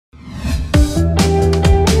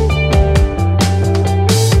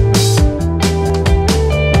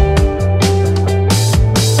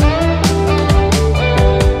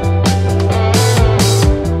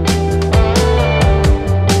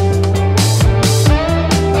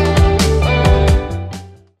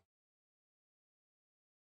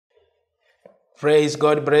Praise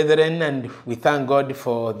God, brethren, and we thank God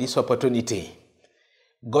for this opportunity.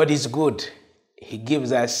 God is good. He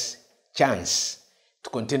gives us chance to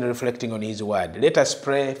continue reflecting on His Word. Let us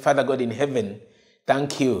pray. Father God in heaven,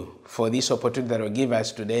 thank you for this opportunity that you give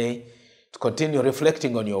us today to continue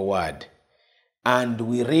reflecting on your Word. And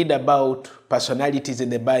we read about personalities in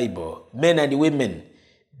the Bible, men and women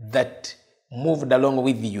that moved along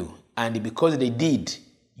with you. And because they did,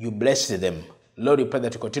 you blessed them. Lord, we pray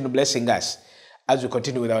that you continue blessing us as we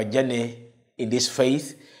continue with our journey in this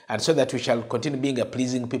faith, and so that we shall continue being a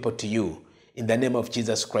pleasing people to you. In the name of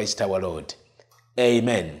Jesus Christ our Lord.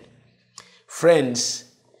 Amen. Friends,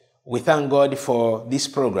 we thank God for this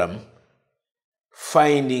program,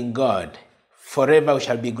 Finding God. Forever we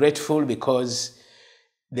shall be grateful because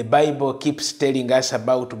the Bible keeps telling us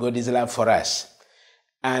about God's love for us.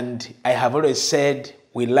 And I have always said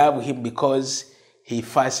we love Him because He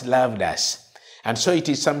first loved us. And so it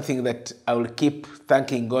is something that I will keep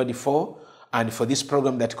thanking God for, and for this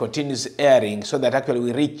program that continues airing, so that actually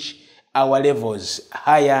we reach our levels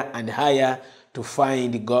higher and higher to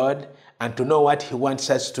find God and to know what He wants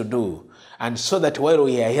us to do. And so that while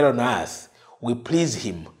we are here on earth, we please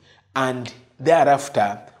Him, and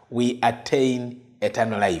thereafter we attain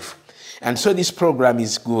eternal life. And so this program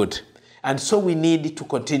is good. And so we need to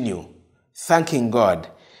continue thanking God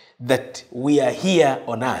that we are here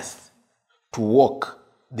on earth to walk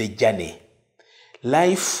the journey.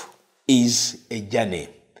 Life is a journey.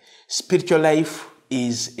 Spiritual life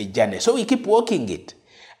is a journey. So we keep walking it.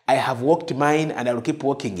 I have walked mine and I will keep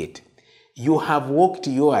walking it. You have walked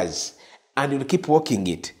yours and you'll keep walking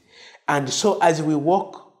it. And so as we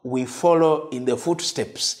walk, we follow in the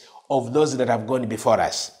footsteps of those that have gone before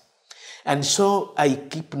us. And so I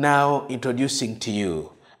keep now introducing to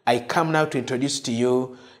you. I come now to introduce to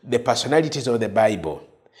you the personalities of the Bible,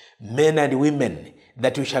 men and women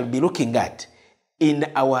that we shall be looking at in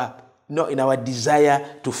our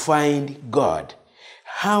desire to find God.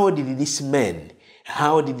 How did these men,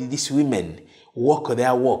 how did these women walk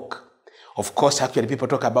their walk? Of course, actually people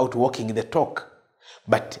talk about walking the talk,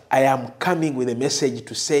 but I am coming with a message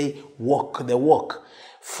to say walk the walk,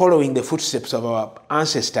 following the footsteps of our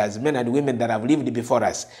ancestors, men and women that have lived before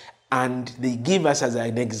us, and they give us as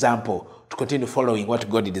an example to continue following what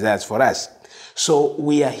God desires for us. So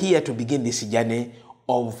we are here to begin this journey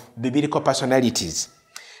of biblical personalities,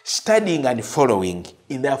 studying and following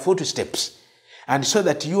in their footsteps, and so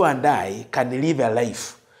that you and I can live a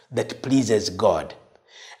life that pleases God.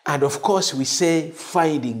 And of course we say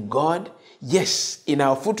finding God, yes, in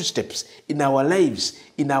our footsteps, in our lives,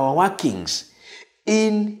 in our workings,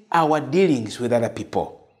 in our dealings with other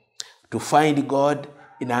people, to find God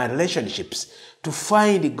in our relationships, to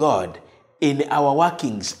find God in our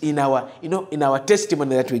workings, in our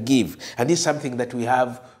testimony that we give. And this is something that we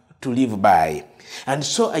have to live by. And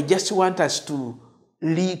so I just want us to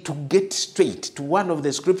get straight to one of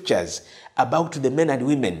the scriptures about the men and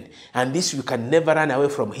women. And this you can never run away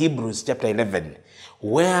from, Hebrews chapter 11,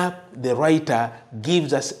 where the writer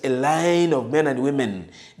gives us a line of men and women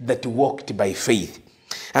that walked by faith.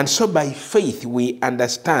 And so by faith we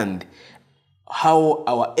understand how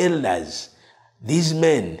our elders, these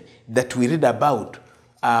men that we read about,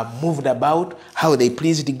 moved about, how they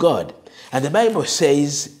pleased God. And the Bible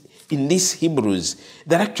says in this Hebrews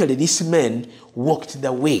that actually these men walked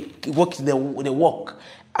the walk.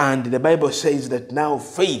 And the Bible says that now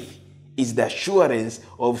faith is the assurance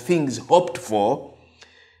of things hoped for,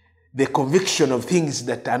 the conviction of things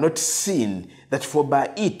that are not seen, that for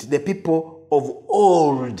by it the people of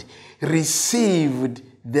old received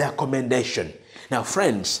their commendation. Now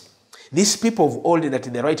friends, these people of old that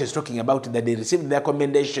the writer is talking about, that they received their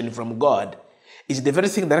commendation from God, is the very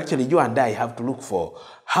thing that actually you and I have to look for.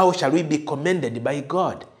 How shall we be commended by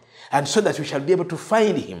God? And so that we shall be able to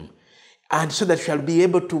find Him, and so that we shall be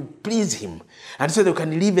able to please Him, and so that we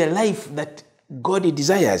can live a life that God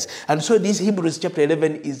desires. And so this Hebrews chapter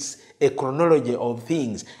 11 is a chronology of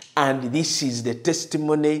things, and this is the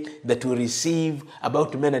testimony that we receive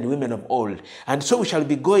about men and women of old. And so we shall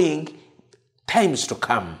be going times to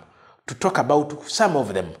come to talk about some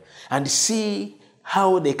of them and see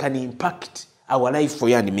how they can impact our life for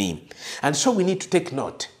you and me. And so we need to take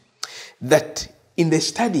note that in the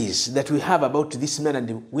studies that we have about these men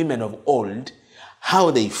and women of old, how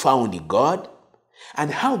they found God and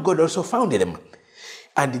how God also found them.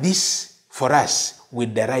 And this, for us, will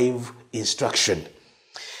derive instruction.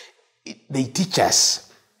 They teach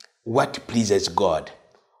us what pleases God.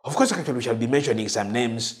 Of course, actually, we shall be mentioning some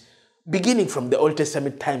names beginning from the Old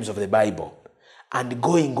Testament times of the Bible and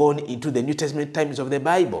going on into the New Testament times of the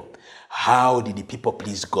Bible. How did the people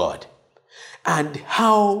please God? And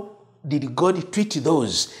how did God treat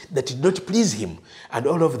those that did not please him? And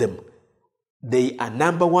all of them, they are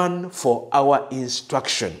number one for our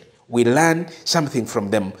instruction. We learn something from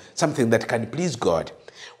them, something that can please God.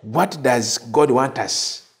 What does God want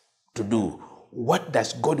us to do? What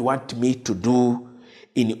does God want me to do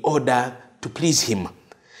in order to please him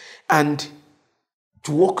and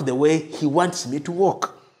to walk the way he wants me to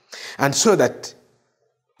walk? And so that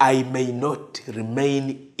I may not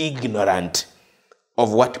remain ignorant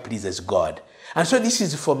of what pleases God. And so this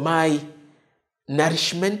is for my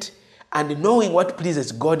nourishment, and knowing what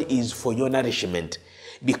pleases God is for your nourishment,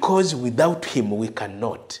 because without him we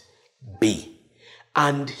cannot be.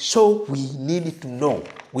 And so we need to know,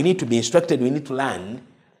 we need to be instructed, we need to learn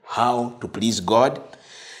how to please God.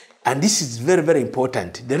 And this is very, very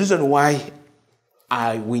important. The reason why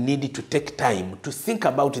we needed to take time to think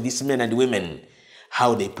about these men and women,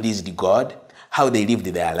 how they pleased God, how they lived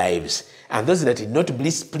their lives. And those that did not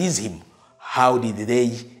please him, how did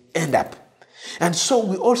they end up? And so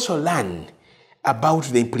we also learn about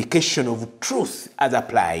the implication of truth as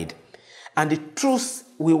applied. And the truth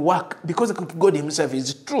will work because God himself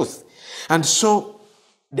is truth. And so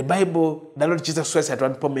the Bible, the Lord Jesus Christ at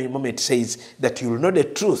one moment says that you will know the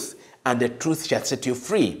truth, and the truth shall set you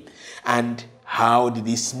free. And how did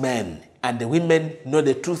these men and the women know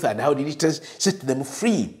the truth, and how did it set them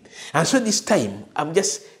free? And so this time, I'm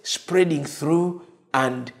just spreading through,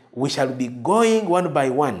 and we shall be going one by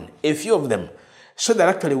one, a few of them, so that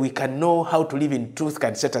actually we can know how to live in truth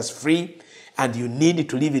can set us free, and you need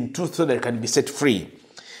to live in truth so that it can be set free.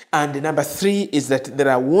 And number 3 is that there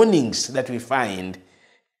are warnings that we find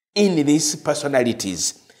in these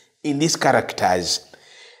personalities, in these characters,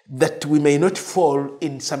 that we may not fall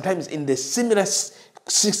in sometimes in the similar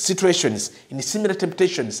situations, in the similar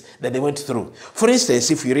temptations that they went through. For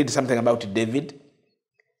instance, if you read something about David,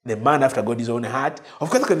 the man after God's own heart, of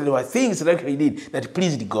course there were things that he did that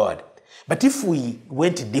pleased God. But if we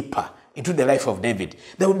went deeper into the life of David,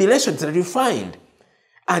 there will be lessons that we find.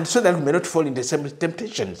 And so that we may not fall into the same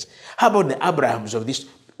temptations. How about the Abrahams of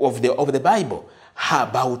the Bible? How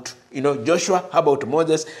about, Joshua? How about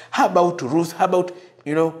Moses? How about Ruth? How about,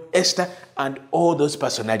 Esther? And all those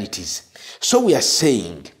personalities. So we are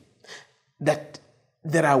saying that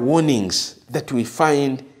there are warnings that we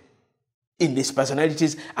find in these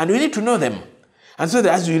personalities, and we need to know them. And so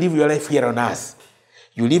that as you live your life here on earth,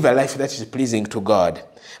 you live a life that is pleasing to God.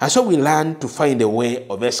 And so we learn to find a way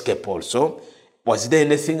of escape also. Was there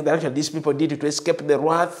anything that actually these people did to escape the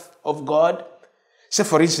wrath of God? Say,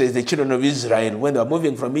 for instance, the children of Israel, when they were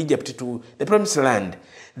moving from Egypt to the promised land,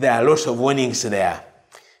 there are lots of warnings there.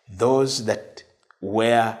 Those that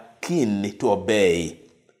were keen to obey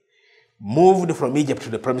moved from Egypt to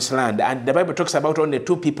the promised land. And the Bible talks about only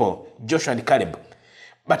 2 people, Joshua and Caleb.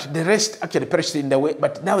 But the rest actually perished in the way.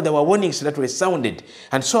 But now there were warnings that were sounded.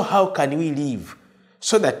 And so how can we live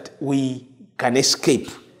so that we can escape,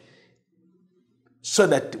 so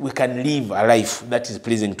that we can live a life that is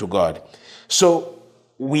pleasing to God? So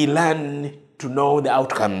we learn to know the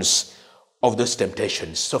outcomes of those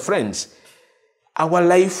temptations. So friends, our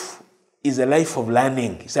life is a life of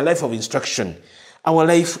learning. It's a life of instruction. Our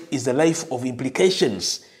life is a life of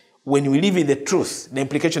implications. When we live in the truth, the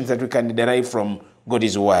implications that we can derive from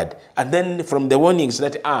God's word. And then from the warnings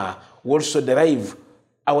that we also derive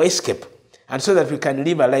our escape. And so that we can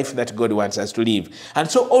live a life that God wants us to live. And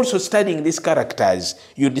so also studying these characters,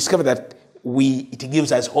 you discover that it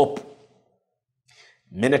gives us hope.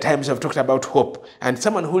 Many times I've talked about hope. And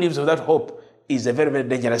someone who lives without hope is a very, very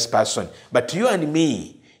dangerous person. But you and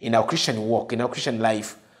me, in our Christian walk, in our Christian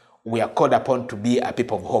life, we are called upon to be a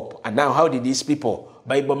people of hope. And now how did these people,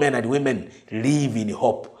 Bible men and women, live in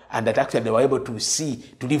hope? And that actually they were able to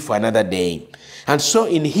live for another day. And so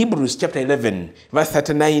in Hebrews chapter 11, verse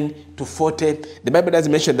 39 to 40, the Bible does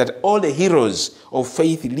mention that all the heroes of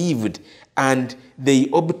faith lived and they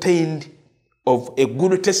obtained of a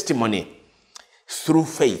good testimony through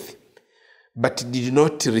faith, but did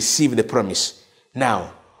not receive the promise.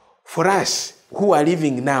 Now, for us who are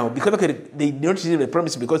living now, because they did not receive the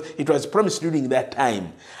promise because it was promised during that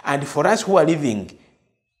time. And for us who are living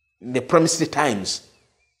the promised times,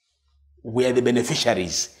 we are the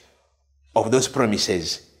beneficiaries of those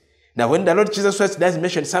promises. Now, when the Lord Jesus Christ does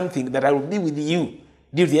mention something that I will be with you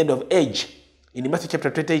till the end of age, in Matthew chapter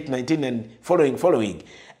 28, 19 and following,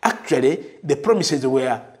 actually the promises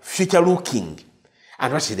were future-looking.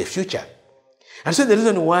 And what is the future? And so the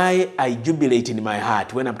reason why I jubilate in my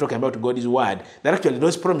heart when I'm talking about God's word, that actually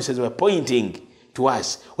those promises were pointing to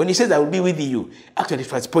us. When he says, I will be with you, actually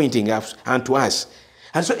it was pointing us and to us.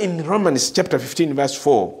 And so in Romans chapter 15, verse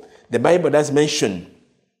 4, the Bible does mention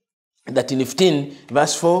that in 15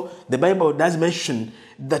 verse 4, the Bible does mention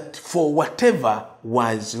that for whatever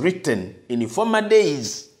was written in former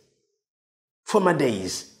days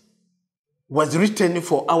was written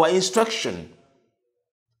for our instruction,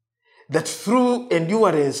 that through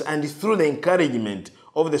endurance and through the encouragement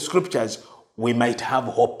of the scriptures, we might have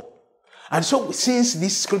hope. And so since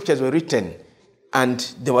these scriptures were written, and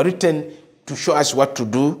they were written to show us what to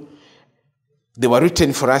do, they were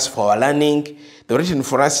written for us for our learning, they were written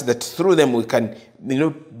for us that through them we can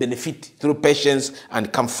benefit through patience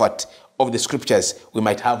and comfort of the scriptures, we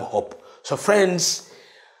might have hope. So friends,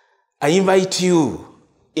 I invite you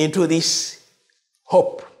into this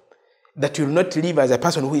hope, that you will not live as a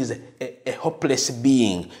person who is a hopeless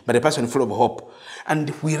being, but a person full of hope. And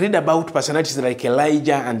we read about personalities like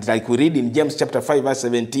Elijah, and like we read in James chapter 5 verse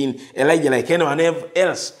 17, Elijah, like anyone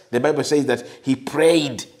else, the Bible says that he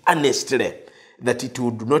prayed earnestly that it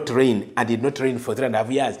would not rain, and it did not rain for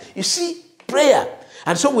 3.5 years. You see, prayer.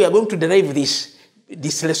 And so we are going to derive these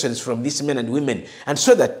lessons from these men and women, and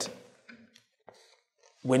so that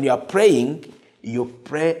when you are praying, you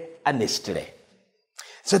pray earnestly.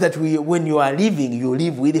 So that when you are living, you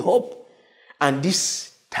live with hope. And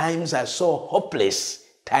these times are so hopeless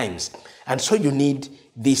times. And so you need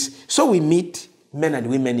this. So we meet men and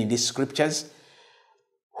women in these scriptures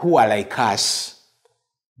who are like us,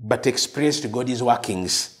 but experienced God's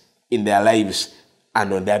workings in their lives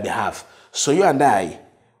and on their behalf. So you and I,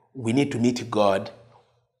 we need to meet God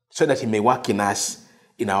so that he may work in us,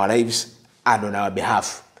 in our lives, and on our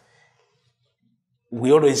behalf.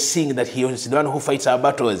 We always sing that he is the one who fights our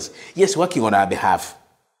battles. Yes, working on our behalf.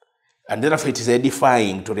 And therefore it is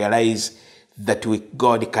edifying to realize that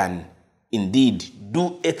God can indeed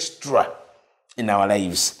do extra in our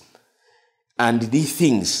lives. And these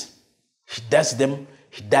things, he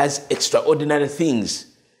does extraordinary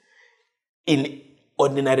things in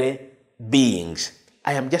ordinary beings.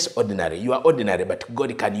 I am just ordinary. You are ordinary, but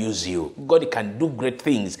God can use you. God can do great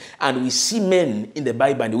things. And we see men in the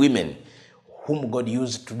Bible and women whom God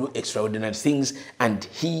used to do extraordinary things, and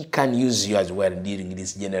he can use you as well during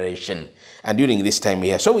this generation and during this time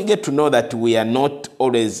here. So we get to know that we are not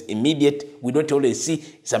always immediate. We don't always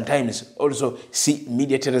sometimes also see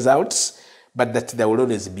immediate results, but that there will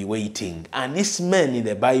always be waiting. And these men in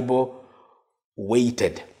the Bible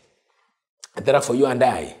waited. And therefore you and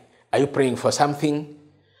I, are you praying for something?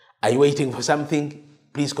 Are you waiting for something?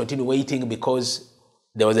 Please continue waiting, because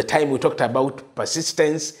there was a time we talked about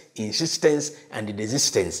persistence, insistence, and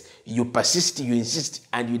desistance. You persist, you insist,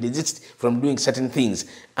 and you desist from doing certain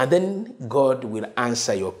things. And then God will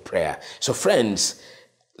answer your prayer. So friends,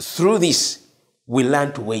 through this, we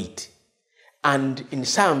learn to wait. And in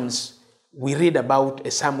Psalms, we read about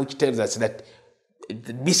a psalm which tells us that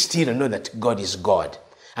be still and know that God is God.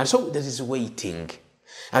 And so there is waiting.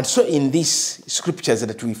 And so in these scriptures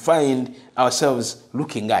that we find ourselves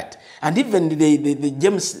looking at, and even the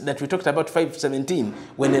James that we talked about, 5:17,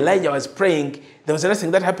 when Elijah was praying, there was nothing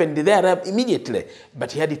that happened there immediately,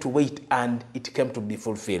 but he had to wait, and it came to be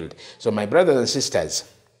fulfilled. So my brothers and sisters,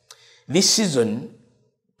 this season,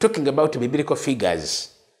 talking about biblical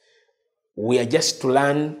figures, we are just to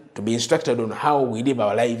learn, to be instructed on how we live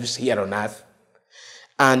our lives here on earth,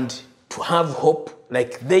 and to have hope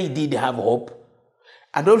like they did have hope,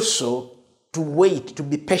 and also to wait, to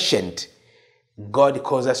be patient. God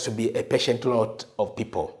calls us to be a patient lot of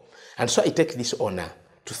people. And so I take this honor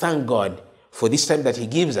to thank God for this time that he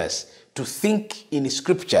gives us to think in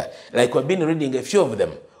scripture, like we've been reading a few of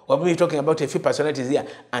them. We've been talking about a few personalities here,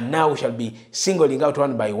 and now we shall be singling out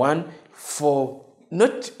one by one for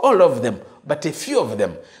not all of them, but a few of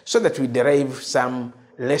them, so that we derive some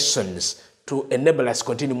lessons to enable us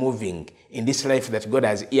continue moving in this life that God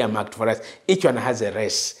has earmarked for us. Each one has a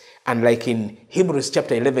race. And like in Hebrews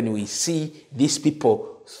chapter 11, we see these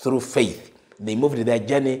people through faith. They moved their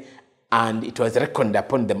journey, and it was reckoned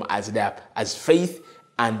upon them as faith,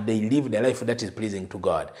 and they lived a life that is pleasing to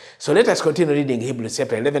God. So let us continue reading Hebrews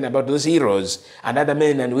chapter 11 about those heroes and other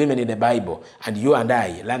men and women in the Bible. And you and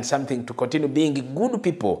I learn something to continue being good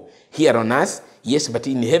people here on earth, yes, but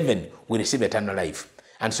in heaven we receive eternal life.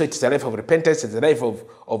 And so it's a life of repentance, it's a life of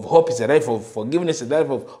hope, it's a life of forgiveness, it's a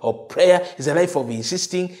life of prayer, it's a life of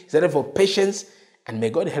insisting, it's a life of patience. And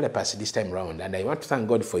may God help us this time around. And I want to thank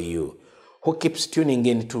God for you who keeps tuning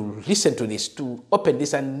in to listen to this, to open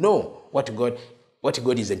this and know what God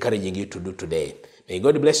is encouraging you to do today. May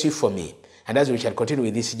God bless you for me. And as we shall continue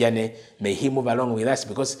with this journey, may he move along with us,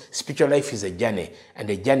 because spiritual life is a journey, and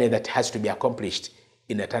a journey that has to be accomplished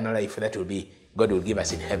in eternal life that God will give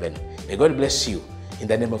us in heaven. May God bless you. In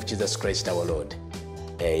the name of Jesus Christ our Lord.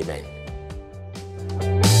 Amen.